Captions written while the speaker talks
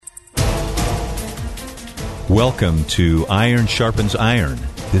Welcome to Iron Sharpens Iron.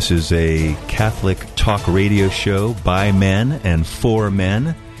 This is a Catholic talk radio show by men and for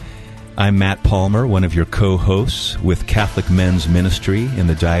men. I'm Matt Palmer, one of your co-hosts with Catholic Men's Ministry in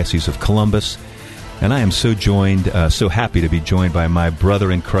the Diocese of Columbus, and I am so happy to be joined by my brother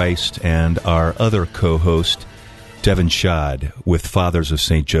in Christ and our other co-host, Devin Schad, with Fathers of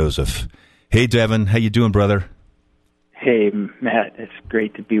St. Joseph. Hey, Devin, how you doing, brother? Hey, Matt, it's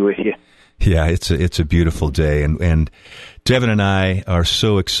great to be with you. Yeah, it's a beautiful day, and Devin and I are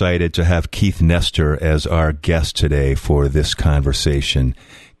so excited to have Keith Nestor as our guest today for this conversation.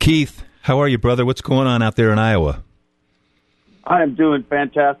 Keith, how are you, brother? What's going on out there in Iowa? I am doing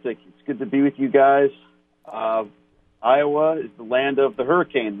fantastic. It's good to be with you guys. Iowa is the land of the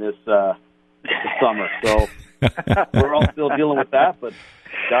hurricane this summer, so we're all still dealing with that, but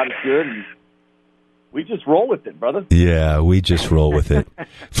God is good, and we just roll with it, brother. Yeah, we just roll with it.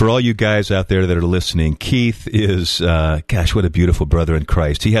 For all you guys out there that are listening, Keith is, what a beautiful brother in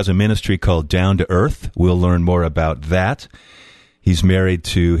Christ. He has a ministry called Down to Earth. We'll learn more about that. He's married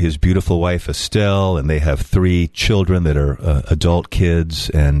to his beautiful wife, Estelle, and they have 3 children that are adult kids.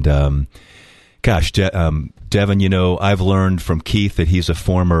 And, Devin, you know, I've learned from Keith that he's a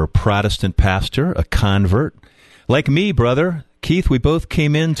former Protestant pastor, a convert. Like me, brother. Keith, we both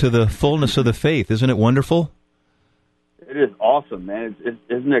came into the fullness of the faith. Isn't it wonderful? It is awesome, man.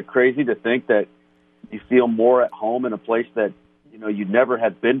 Isn't it crazy to think that you feel more at home in a place that you never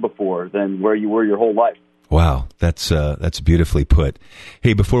had been before than where you were your whole life? Wow, that's beautifully put.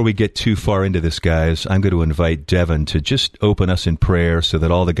 Hey, before we get too far into this, guys, I'm going to invite Devin to just open us in prayer so that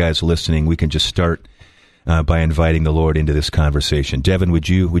all the guys listening, we can just start by inviting the Lord into this conversation. Devin, would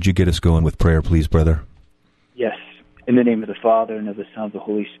you get us going with prayer, please, brother? Yes. In the name of the Father, and of the Son, and of the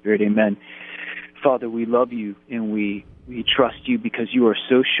Holy Spirit, amen. Father, we love you, and we trust you because you are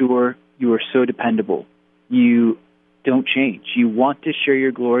so sure, you are so dependable. You don't change. You want to share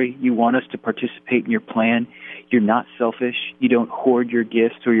your glory. You want us to participate in your plan. You're not selfish. You don't hoard your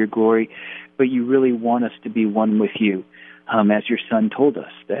gifts or your glory, but you really want us to be one with you, as your Son told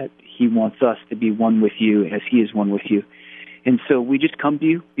us, that he wants us to be one with you as he is one with you. And so we just come to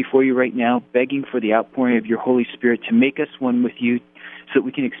you before you right now, begging for the outpouring of your Holy Spirit to make us one with you so that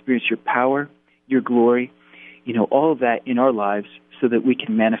we can experience your power, your glory, all of that in our lives so that we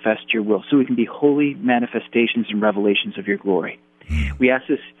can manifest your will, so we can be holy manifestations and revelations of your glory. We ask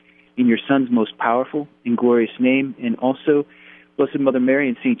this in your Son's most powerful and glorious name, and also, Blessed Mother Mary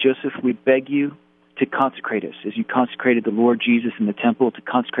and St. Joseph, we beg you to consecrate us as you consecrated the Lord Jesus in the temple, to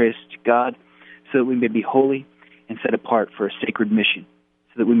consecrate us to God so that we may be holy and set apart for a sacred mission,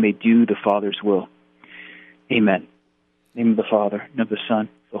 so that we may do the Father's will. Amen. In the name of the Father, and of the Son, and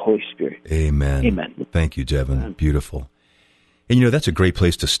of the Holy Spirit. Amen. Amen. Thank you, Devin. Amen. Beautiful. And that's a great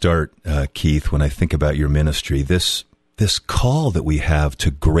place to start, Keith, when I think about your ministry. This call that we have to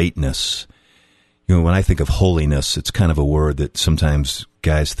greatness. When I think of holiness, it's kind of a word that sometimes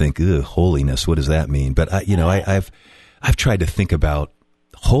guys think, holiness, what does that mean? But I've tried to think about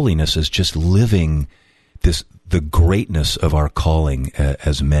holiness as just living the greatness of our calling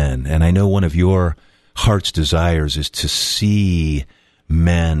as men. And I know one of your heart's desires is to see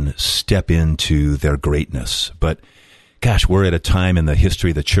men step into their greatness. But gosh, we're at a time in the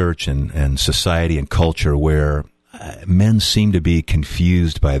history of the church and society and culture where men seem to be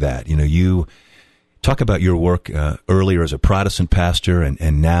confused by that. You talk about your work earlier as a Protestant pastor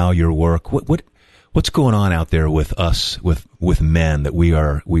and now your work. What's going on out there with us, with men, that we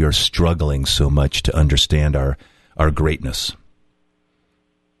are struggling so much to understand our greatness?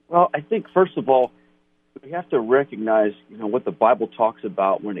 Well, I think, first of all, we have to recognize, what the Bible talks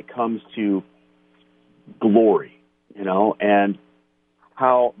about when it comes to glory, and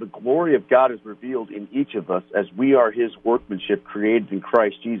how the glory of God is revealed in each of us as we are his workmanship created in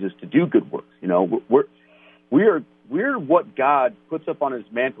Christ Jesus to do good works. We're what God puts up on his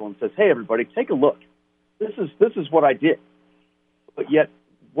mantle and says, hey, everybody, take a look. This is what I did. But yet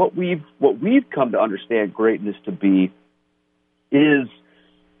what we've come to understand greatness to be is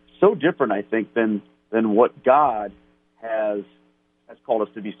so different, I think, than what God has called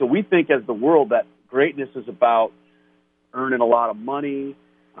us to be. So we think as the world that greatness is about earning a lot of money,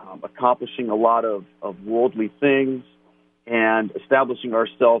 accomplishing a lot of worldly things, and establishing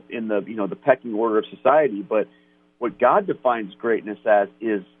ourselves in the pecking order of society. But what God defines greatness as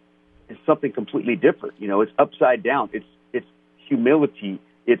is something completely different. It's upside down. It's humility.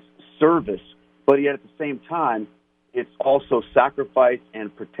 It's service. But yet at the same time, it's also sacrifice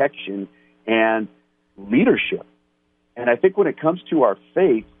and protection and leadership. And I think when it comes to our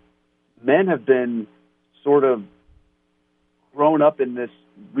faith, men have been sort of grown up in this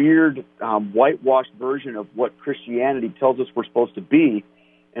weird whitewashed version of what Christianity tells us we're supposed to be.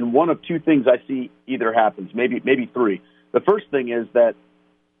 And one of two things I see either happens, maybe three. The first thing is that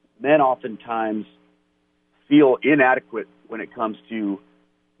men oftentimes feel inadequate when it comes to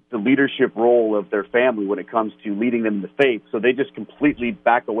the leadership role of their family, when it comes to leading them in the faith. So they just completely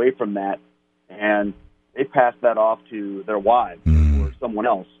back away from that, and they pass that off to their wives or someone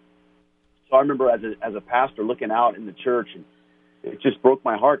else. So I remember as a pastor looking out in the church, and it just broke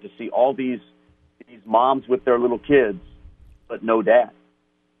my heart to see all these moms with their little kids, but no dad.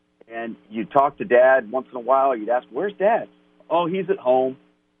 And you talk to dad once in a while, you'd ask, where's dad? Oh, he's at home,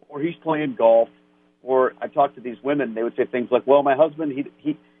 or he's playing golf. Or I talked to these women, they would say things like, well, my husband,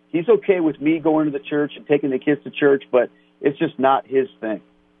 he's okay with me going to the church and taking the kids to church, but it's just not his thing.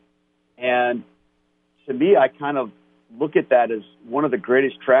 And to me, I kind of look at that as one of the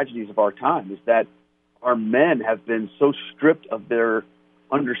greatest tragedies of our time, is that our men have been so stripped of their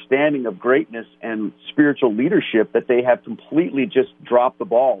understanding of greatness and spiritual leadership that they have completely just dropped the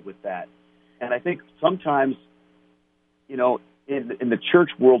ball with that. And I think sometimes, you know, in the church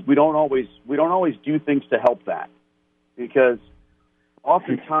world, we don't always do things to help that, because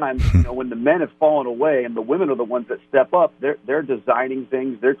oftentimes, you know, when the men have fallen away and the women are the ones that step up, they're designing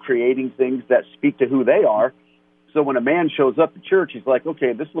things, they're creating things that speak to who they are. So when a man shows up to church, he's like,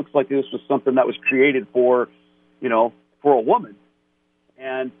 okay, this looks like this was something that was created for, you know, for a woman,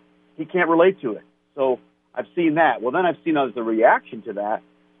 and he can't relate to it. So I've seen that. Well, then I've seen as a reaction to that,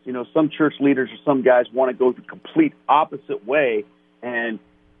 you know, some church leaders or some guys want to go the complete opposite way, and,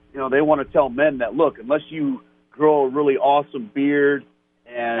 you know, they want to tell men that, look, unless you grow a really awesome beard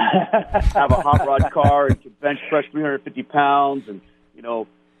and have a hot rod car and can bench press 350 pounds and, you know,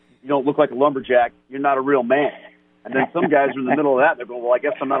 you don't look like a lumberjack, you're not a real man. And then some guys are in the middle of that, and they're going, well, I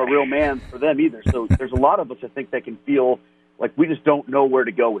guess I'm not a real man for them either. So there's a lot of us, I think, that can feel like we just don't know where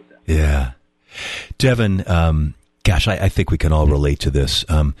to go with them. Yeah. Devin, gosh, I think we can all relate to this.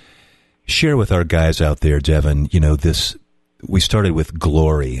 Share with our guys out there, Devin, you know, we started with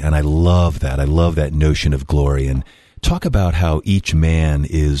glory, and I love that. I love that notion of glory. And talk about how each man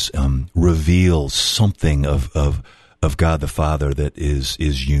reveals something of God the Father that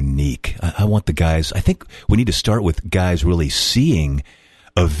is unique. I want the guys, I think we need to start with guys really seeing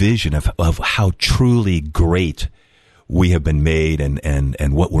a vision of how truly great we have been made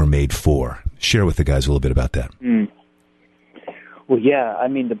and what we're made for. Share with the guys a little bit about that. Well, yeah, I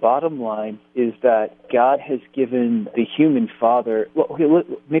mean, the bottom line is that God has given the human father, well, okay,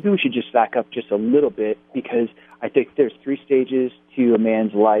 maybe we should just back up just a little bit, because I think there's 3 stages to a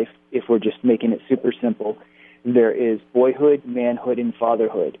man's life if we're just making it super simple. There is boyhood, manhood, and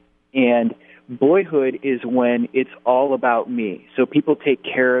fatherhood. And boyhood is when it's all about me. So people take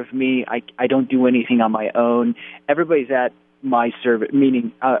care of me. I don't do anything on my own. Everybody's at my service,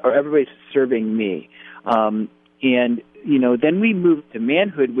 meaning, or everybody's serving me. And, you know, then we move to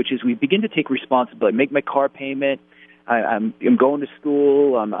manhood, which is we begin to take responsibility, make my car payment. I'm going to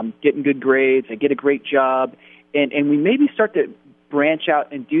school. I'm getting good grades. I get a great job. And we maybe start to branch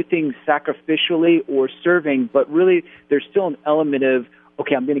out and do things sacrificially or serving, but really there's still an element of,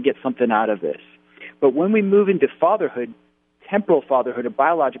 okay, I'm going to get something out of this. But when we move into fatherhood, temporal fatherhood or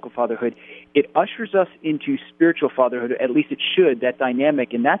biological fatherhood, it ushers us into spiritual fatherhood, at least it should, that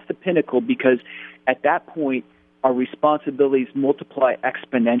dynamic, and that's the pinnacle, because at that point, our responsibilities multiply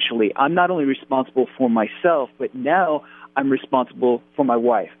exponentially. I'm not only responsible for myself, but now I'm responsible for my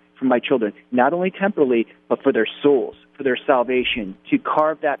wife, for my children, not only temporally, but for their souls, for their salvation, to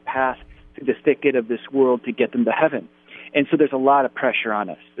carve that path through the thicket of this world to get them to heaven. And so there's a lot of pressure on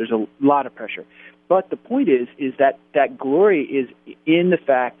us. There's a lot of pressure. But the point is that glory is in the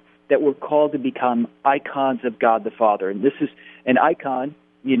fact that we're called to become icons of God the Father. And this is an icon,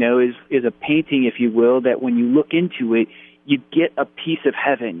 you know, is a painting, if you will, that when you look into it, you get a piece of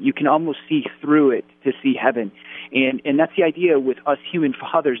heaven. You can almost see through it to see heaven. And that's the idea with us human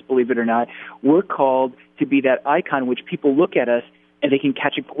fathers, believe it or not. We're called to be that icon which people look at us and they can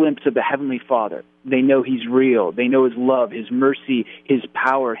catch a glimpse of the Heavenly Father. They know He's real. They know His love, His mercy, His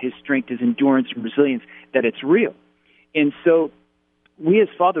power, His strength, His endurance and resilience, that it's real. And so we as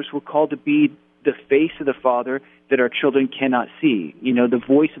fathers were called to be the face of the Father that our children cannot see, you know, the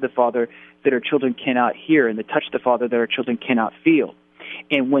voice of the Father that our children cannot hear, and the touch of the Father that our children cannot feel.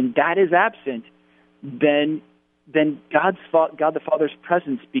 And when that is absent, then God the Father's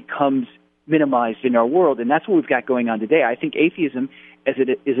presence becomes minimized in our world, and that's what we've got going on today. I think atheism is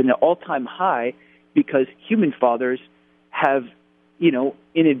at an all-time high because human fathers have, you know,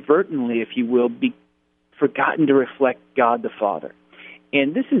 inadvertently, if you will, forgotten to reflect God the Father.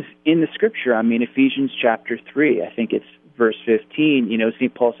 And this is in the Scripture. I mean, Ephesians chapter 3, I think it's verse 15,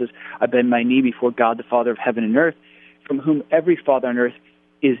 St. Paul says, I bend my knee before God, the Father of heaven and earth, from whom every father on earth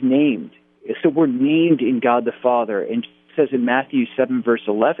is named. So we're named in God the Father. And it says in Matthew 7, verse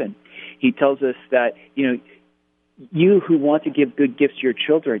 11, he tells us that, you who want to give good gifts to your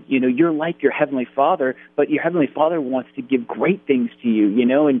children, you're like your Heavenly Father, but your Heavenly Father wants to give great things to you,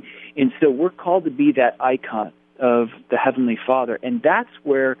 and so we're called to be that icon of the Heavenly Father, and that's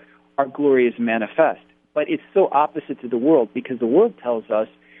where our glory is manifest. But it's so opposite to the world, because the world tells us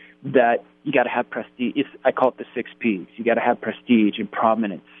that you got to have prestige. I call it the 6 Ps. You got to have prestige and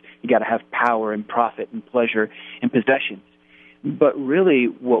prominence. You got to have power and profit and pleasure and possessions. But really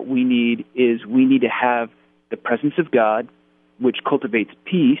what we need to have the presence of God, which cultivates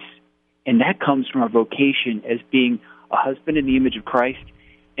peace, and that comes from our vocation as being a husband in the image of Christ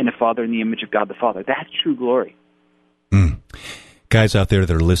and a father in the image of God the Father. That's true glory. Guys out there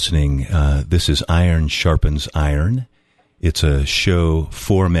that are listening, this is Iron Sharpens Iron. It's a show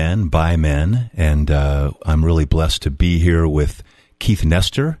for men, by men, and I'm really blessed to be here with Keith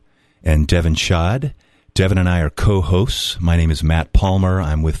Nestor and Devin Schad. Devin and I are co-hosts. My name is Matt Palmer.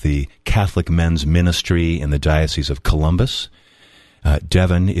 I'm with the Catholic Men's Ministry in the Diocese of Columbus.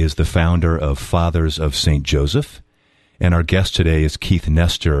 Devin is the founder of Fathers of St. Joseph. And our guest today is Keith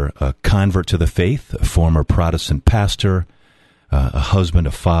Nestor, a convert to the faith, a former Protestant pastor, a husband,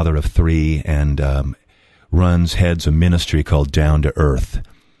 a father of 3, and heads a ministry called Down to Earth.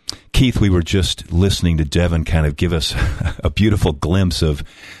 Keith, we were just listening to Devin kind of give us a beautiful glimpse of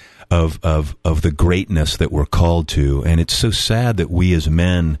the greatness that we're called to. And it's so sad that we as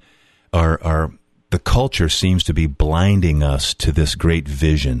men the culture seems to be blinding us to this great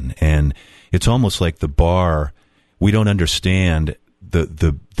vision. And it's almost like the bar, we don't understand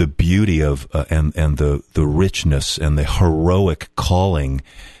the beauty of and the richness and the heroic calling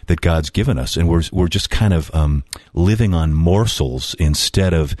that God's given us, and we're just kind of living on morsels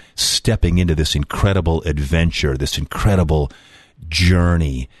instead of stepping into this incredible adventure, this incredible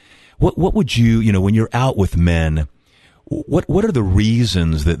journey. What would you when you're out with men, what are the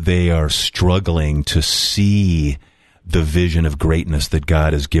reasons that they are struggling to see the vision of greatness that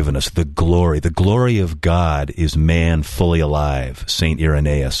God has given us, the glory of God is man fully alive, St.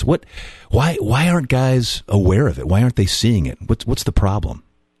 Irenaeus. Why aren't guys aware of it? Why aren't they seeing it? What's the problem?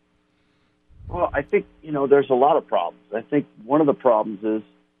 Well, I think, there's a lot of problems. I think one of the problems is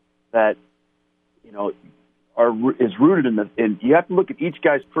that, is rooted in you have to look at each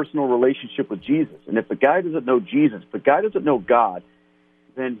guy's personal relationship with Jesus. And if the guy doesn't know Jesus, if the guy doesn't know God,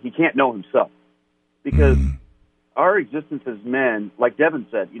 then he can't know himself. Because our existence as men, like Devin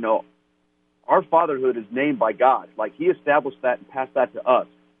said, our fatherhood is named by God. Like, he established that and passed that to us.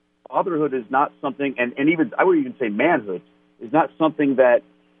 Fatherhood is not something, and even, I would even say manhood, is not something that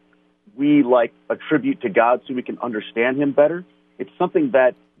we, attribute to God so we can understand him better. It's something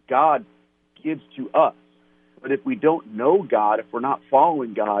that God gives to us. But if we don't know God, if we're not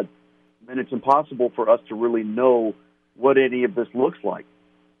following God, then it's impossible for us to really know what any of this looks like.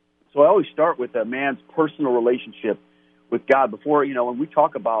 So I always start with a man's personal relationship with God before, when we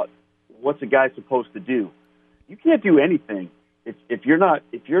talk about what's a guy supposed to do. You can't do anything if you're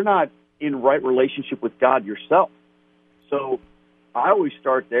not in right relationship with God yourself. So I always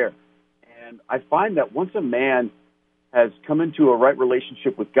start there. And I find that once a man has come into a right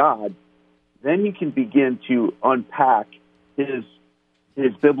relationship with God, then he can begin to unpack his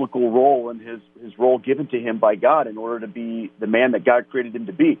biblical role and his role given to him by God in order to be the man that God created him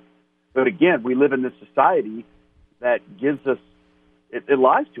to be. But again, we live in this society that gives us, it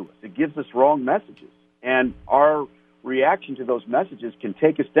lies to us. It gives us wrong messages. And our reaction to those messages can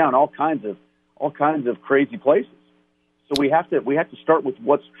take us down all kinds of crazy places. So we have to start with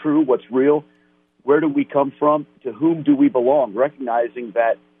what's true, what's real, where do we come from, to whom do we belong, recognizing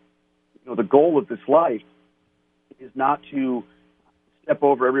that the goal of this life is not to step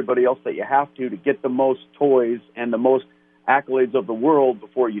over everybody else that you have to get the most toys and the most accolades of the world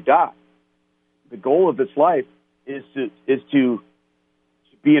before you die. The goal of this life is to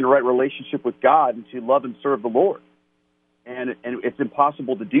be in a right relationship with God and to love and serve the Lord. And it's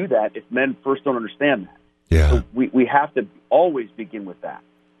impossible to do that if men first don't understand that. Yeah. So we have to always begin with that.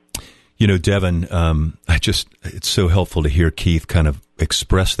 Devin, it's so helpful to hear Keith kind of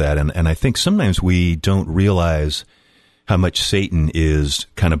express that. And I think sometimes we don't realize how much Satan is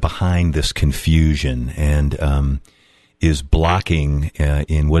kind of behind this confusion and is blocking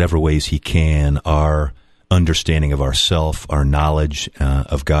in whatever ways he can our understanding of ourself, our knowledge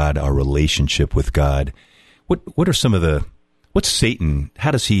of God, our relationship with God. What are what's Satan,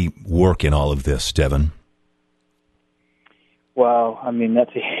 how does he work in all of this, Devin? Well,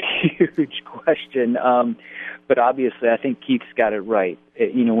 that's a huge question. but obviously I think Keith's got it right.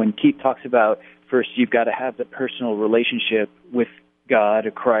 When Keith talks about first you've got to have the personal relationship with God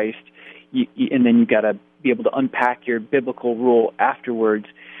or Christ, and then you've got to be able to unpack your biblical rule afterwards.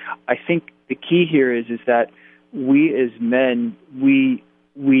 I think the key here is that we as men, we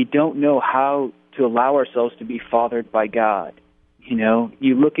don't know how to allow ourselves to be fathered by God.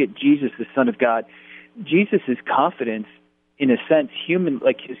 You look at Jesus, the Son of God. Jesus' confidence, in a sense, human,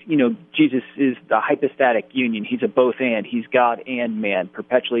 Jesus is the hypostatic union. He's a both and. He's God and man,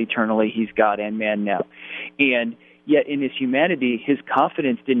 perpetually, eternally. He's God and man now. And yet in his humanity, his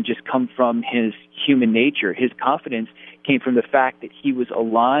confidence didn't just come from his human nature. His confidence came from the fact that he was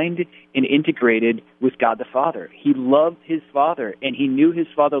aligned and integrated with God the Father. He loved his Father, and he knew his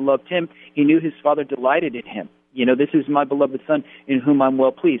Father loved him. He knew his Father delighted in him. This is my beloved Son in whom I'm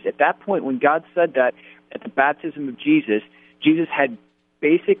well pleased. At that point, when God said that at the baptism of Jesus, Jesus had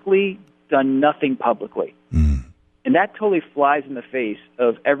basically done nothing publicly. Mm. And that totally flies in the face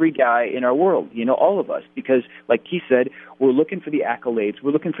of every guy in our world, all of us, because like he said, we're looking for the accolades,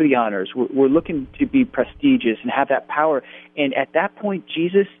 we're looking for the honors, we're looking to be prestigious and have that power. And at that point,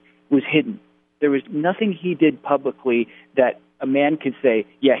 Jesus was hidden. There was nothing he did publicly that a man could say,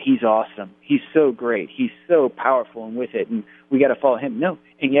 yeah, he's awesome, he's so great, he's so powerful and with it, and we got to follow him. No.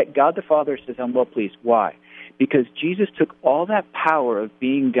 And yet God the Father says, I'm well pleased. Why? Because Jesus took all that power of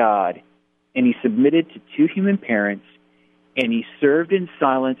being God, and he submitted to two human parents, and he served in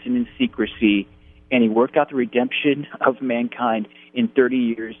silence and in secrecy, and he worked out the redemption of mankind in 30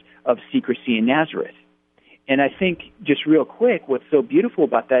 years of secrecy in Nazareth. And I think, just real quick, what's so beautiful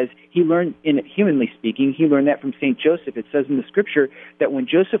about that is he learned, humanly speaking, he learned that from St. Joseph. It says in the Scripture that when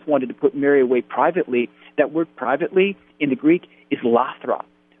Joseph wanted to put Mary away privately, that word privately in the Greek is lathra,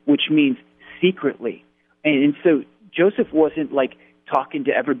 which means secretly. And so Joseph wasn't like talking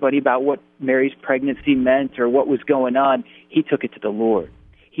to everybody about what Mary's pregnancy meant or what was going on. He took it to the Lord.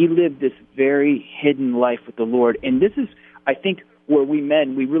 He lived this very hidden life with the Lord. And this is, I think, where we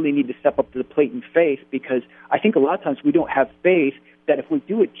men, we really need to step up to the plate in faith, because I think a lot of times we don't have faith that if we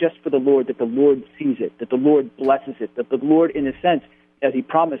do it just for the Lord, that the Lord sees it, that the Lord blesses it, that the Lord, in a sense, as he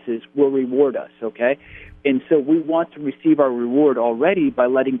promises, will reward us, okay? And so we want to receive our reward already by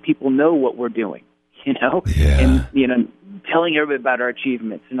letting people know what we're doing, Yeah. And, telling everybody about our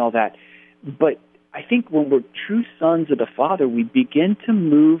achievements and all that. But I think when we're true sons of the Father, we begin to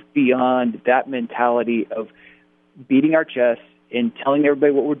move beyond that mentality of beating our chests and telling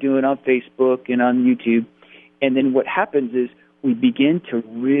everybody what we're doing on Facebook and on YouTube. And then what happens is we begin to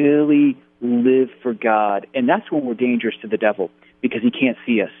really live for God. And that's when we're dangerous to the devil, because he can't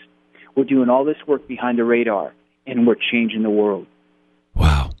see us. We're doing all this work behind the radar, and we're changing the world.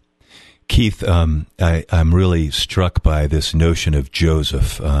 Wow. Keith, I'm really struck by this notion of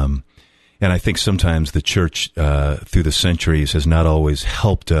Joseph. And I think sometimes the church through the centuries has not always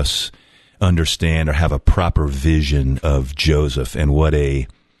helped us understand or have a proper vision of Joseph and what a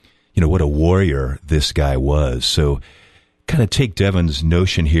warrior this guy was. So kind of take Devin's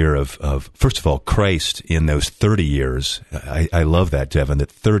notion here of first of all, Christ in those 30 years. I love that, Devin,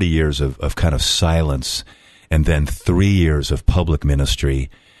 that 30 years of kind of silence and then 3 years of public ministry.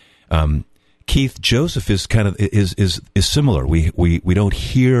 Keith, Joseph is kind of is similar. We don't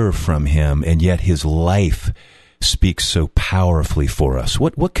hear from him, and yet his life speaks so powerfully for us.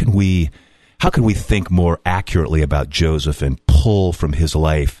 How can we think more accurately about Joseph and pull from his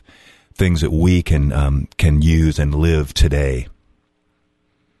life things that we can use and live today?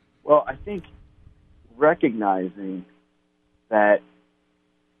 Well, I think recognizing that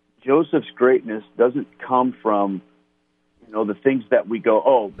Joseph's greatness doesn't come from the things that we go,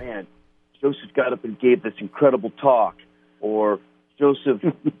 oh man, Joseph got up and gave this incredible talk, or Joseph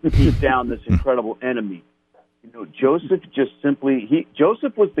beat down this incredible enemy. Joseph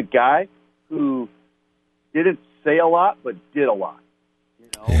Joseph was the guy who didn't say a lot but did a lot.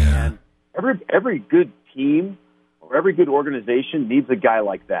 Yeah. And every good team or every good organization needs a guy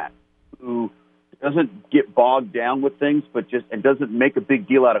like that who doesn't get bogged down with things, and doesn't make a big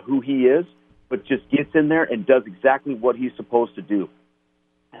deal out of who he is, but just gets in there and does exactly what he's supposed to do.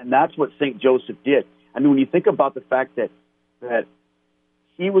 And that's what St. Joseph did. I mean, when you think about the fact that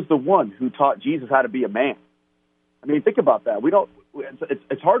he was the one who taught Jesus how to be a man. I mean, think about that.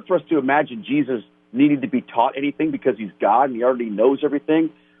 It's hard for us to imagine Jesus needing to be taught anything because he's God and he already knows everything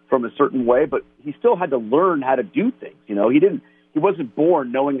from a certain way, but he still had to learn how to do things. He wasn't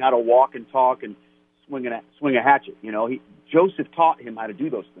born knowing how to walk and talk and swing a hatchet. Joseph taught him how to do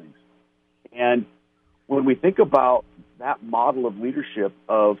those things. And when we think about that model of leadership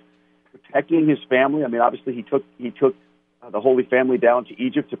of protecting his family, I mean, obviously he took the Holy Family down to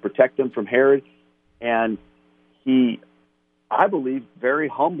Egypt to protect them from Herod, and he, I believe, very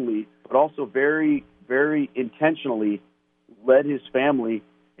humbly, but also very, very intentionally led his family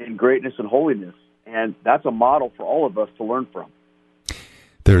in greatness and holiness. And that's a model for all of us to learn from.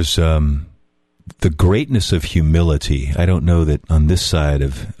 There's the greatness of humility. I don't know that on this side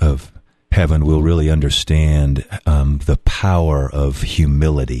of heaven we'll really understand the power of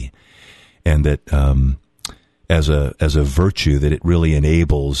humility, and that as a virtue, that it really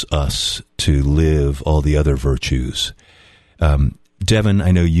enables us to live all the other virtues. Devin,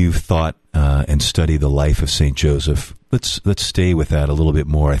 I know you've thought and studied the life of St. Joseph. Let's stay with that a little bit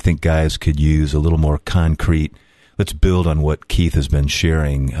more. I think guys could use a little more concrete. Let's build on what Keith has been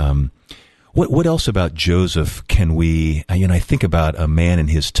sharing. What else about Joseph can we? I think about a man in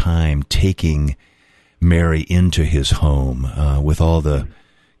his time taking Mary into his home with all the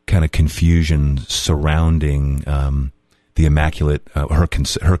kind of confusion surrounding the Immaculate, her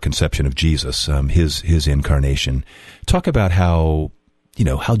conception of Jesus, his incarnation. Talk about how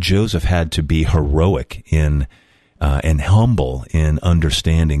Joseph had to be heroic in and humble in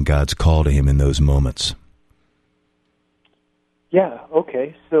understanding God's call to him in those moments. Yeah,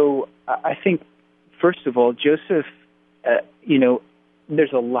 okay. So I think, first of all, Joseph,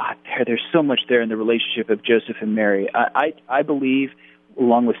 there's a lot there. There's so much there in the relationship of Joseph and Mary. I believe,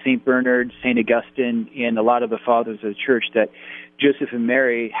 along with St. Bernard, St. Augustine, and a lot of the fathers of the church, that Joseph and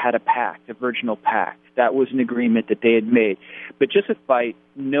Mary had a pact, a virginal pact. That was an agreement that they had made. But Joseph, by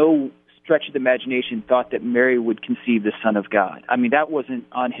no stretch of the imagination, thought that Mary would conceive the Son of God. I mean, that wasn't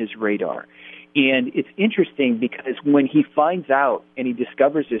on his radar. And it's interesting because when he finds out and he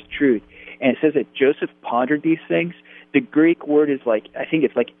discovers this truth, and it says that Joseph pondered these things, the Greek word is I think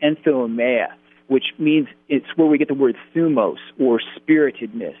it's like enthymia, which means it's where we get the word thumos, or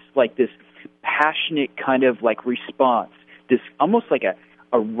spiritedness, like this passionate kind of like response, this almost like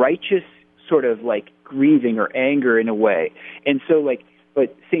a righteous sort of like grieving or anger in a way. And so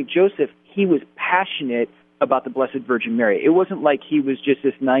but St. Joseph, he was passionate about the Blessed Virgin Mary. It wasn't like he was just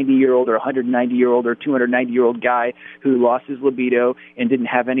this 90-year-old or 190-year-old or 290-year-old guy who lost his libido and didn't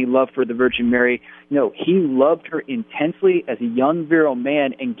have any love for the Virgin Mary. No, he loved her intensely as a young, virile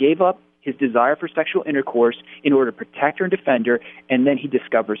man and gave up his desire for sexual intercourse in order to protect her and defend her, and then he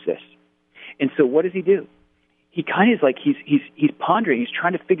discovers this. And so what does he do? He kind of is like he's pondering, he's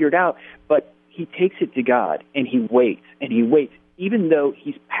trying to figure it out, but he takes it to God, and he waits, even though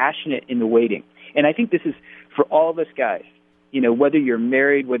he's passionate in the waiting. And I think this is for all of us guys, whether you're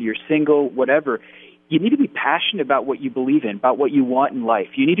married, whether you're single, whatever, you need to be passionate about what you believe in, about what you want in life.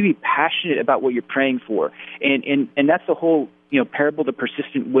 You need to be passionate about what you're praying for. And that's the whole, parable of the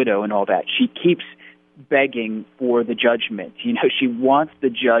persistent widow and all that. She keeps begging for the judgment. She wants the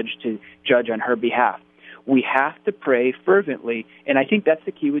judge to judge on her behalf. We have to pray fervently, and I think that's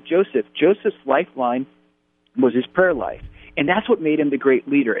the key with Joseph. Joseph's lifeline was his prayer life. And that's what made him the great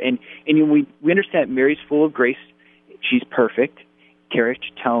leader. And we understand Mary's full of grace. She's perfect. Charis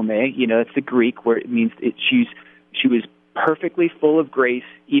tome, it's the Greek where it means she was perfectly full of grace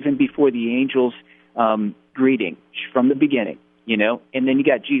even before the angel's greeting from the beginning, And then you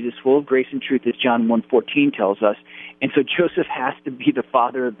got Jesus, full of grace and truth, as John 1:14 tells us. And so Joseph has to be the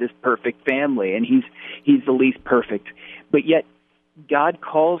father of this perfect family, and he's the least perfect. But yet God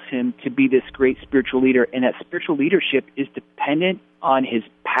calls him to be this great spiritual leader, and that spiritual leadership is dependent on his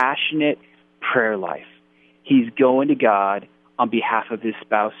passionate prayer life. He's going to God on behalf of his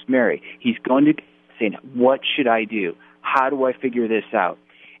spouse, Mary. He's going to saying, what should I do? How do I figure this out?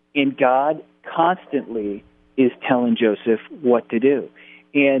 And God constantly is telling Joseph what to do.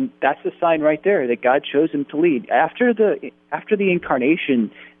 And that's the sign right there that God chose him to lead. After the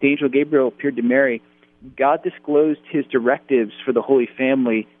incarnation, the angel Gabriel appeared to Mary. God disclosed his directives for the Holy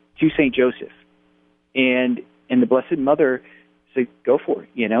Family to St. Joseph. And the Blessed Mother said, go for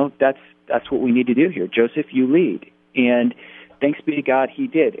it. That's what we need to do here. Joseph, you lead. And thanks be to God, he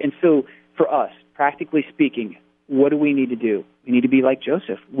did. And so for us, practically speaking, what do we need to do? We need to be like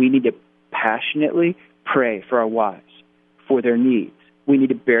Joseph. We need to passionately pray for our wives, for their needs. We need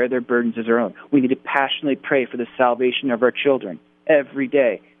to bear their burdens as our own. We need to passionately pray for the salvation of our children every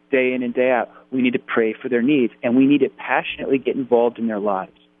day. Day in and day out, we need to pray for their needs, and we need to passionately get involved in their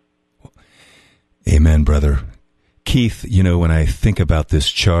lives. Amen, brother. Keith, when I think about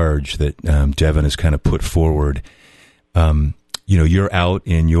this charge that Devin has kind of put forward, you're out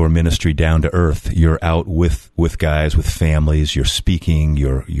in your ministry down to earth. You're out with guys, with families. You're speaking.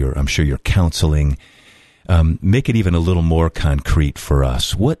 I'm sure you're counseling. Make it even a little more concrete for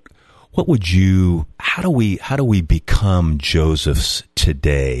us. How do we become Josephs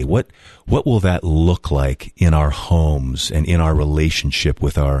today? What will that look like in our homes and in our relationship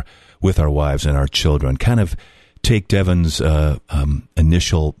with our wives and our children? Kind of take Devin's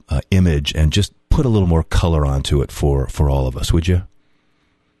initial image and just put a little more color onto it for all of us, would you?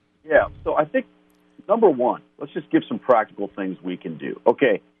 Yeah, so I think, number one, let's just give some practical things we can do.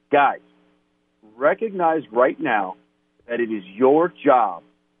 Okay, guys, recognize right now that it is your job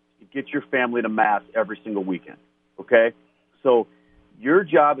to get your family to Mass every single weekend, okay? So your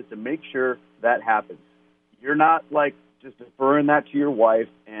job is to make sure that happens. You're not, like, just deferring that to your wife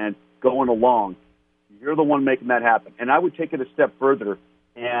and going along. You're the one making that happen. And I would take it a step further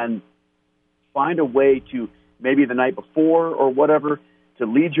and find a way to, maybe the night before or whatever, to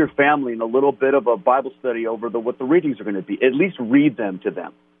lead your family in a little bit of a Bible study over what the readings are going to be. At least read them to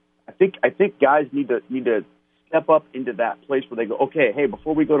them. I think guys need to step up into that place where they go, okay, hey,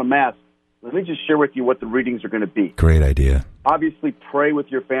 before we go to Mass, let me just share with you what the readings are going to be. Great idea. Obviously, pray with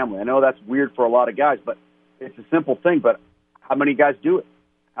your family. I know that's weird for a lot of guys, but it's a simple thing. But how many guys do it?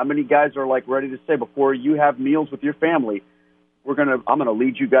 How many guys are like ready to say, before you have meals with your family, I'm gonna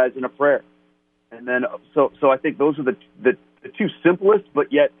lead you guys in a prayer. And then so I think those are the two simplest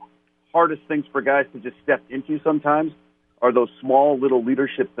but yet hardest things for guys to just step into sometimes, are those small little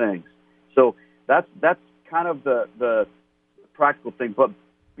leadership things. So that's kind of the practical thing. But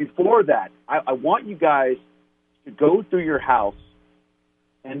before that, I want you guys to go through your house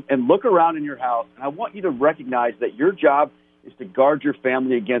and look around in your house, and I want you to recognize that your job is to guard your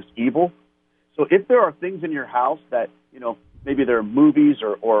family against evil. So if there are things in your house that, maybe there are movies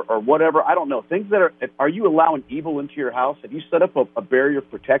or whatever, I don't know, things that are you allowing evil into your house? Have you set up a barrier of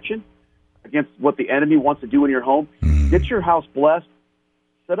protection against what the enemy wants to do in your home? Get your house blessed,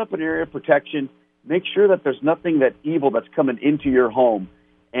 set up an area of protection, make sure that there's nothing that evil that's coming into your home,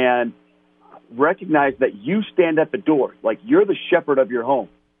 and recognize that you stand at the door, like you're the shepherd of your home,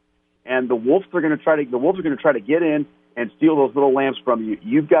 and the wolves are going to try to get in and steal those little lambs from you.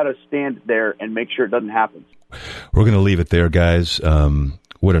 You've got to stand there and make sure it doesn't happen. We're going to leave it there, guys.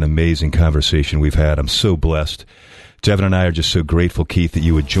 What an amazing conversation we've had. I'm so blessed. Devin and I are just so grateful, Keith, that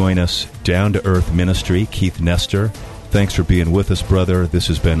you would join us. Down to Earth Ministry, Keith Nestor. Thanks for being with us, brother. This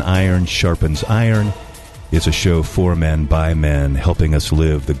has been Iron Sharpens Iron. It's a show for men, by men, helping us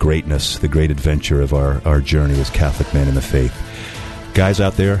live the greatness, the great adventure of our journey as Catholic men in the faith. Guys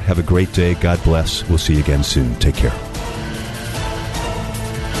out there, have a great day. God bless. We'll see you again soon. Take care.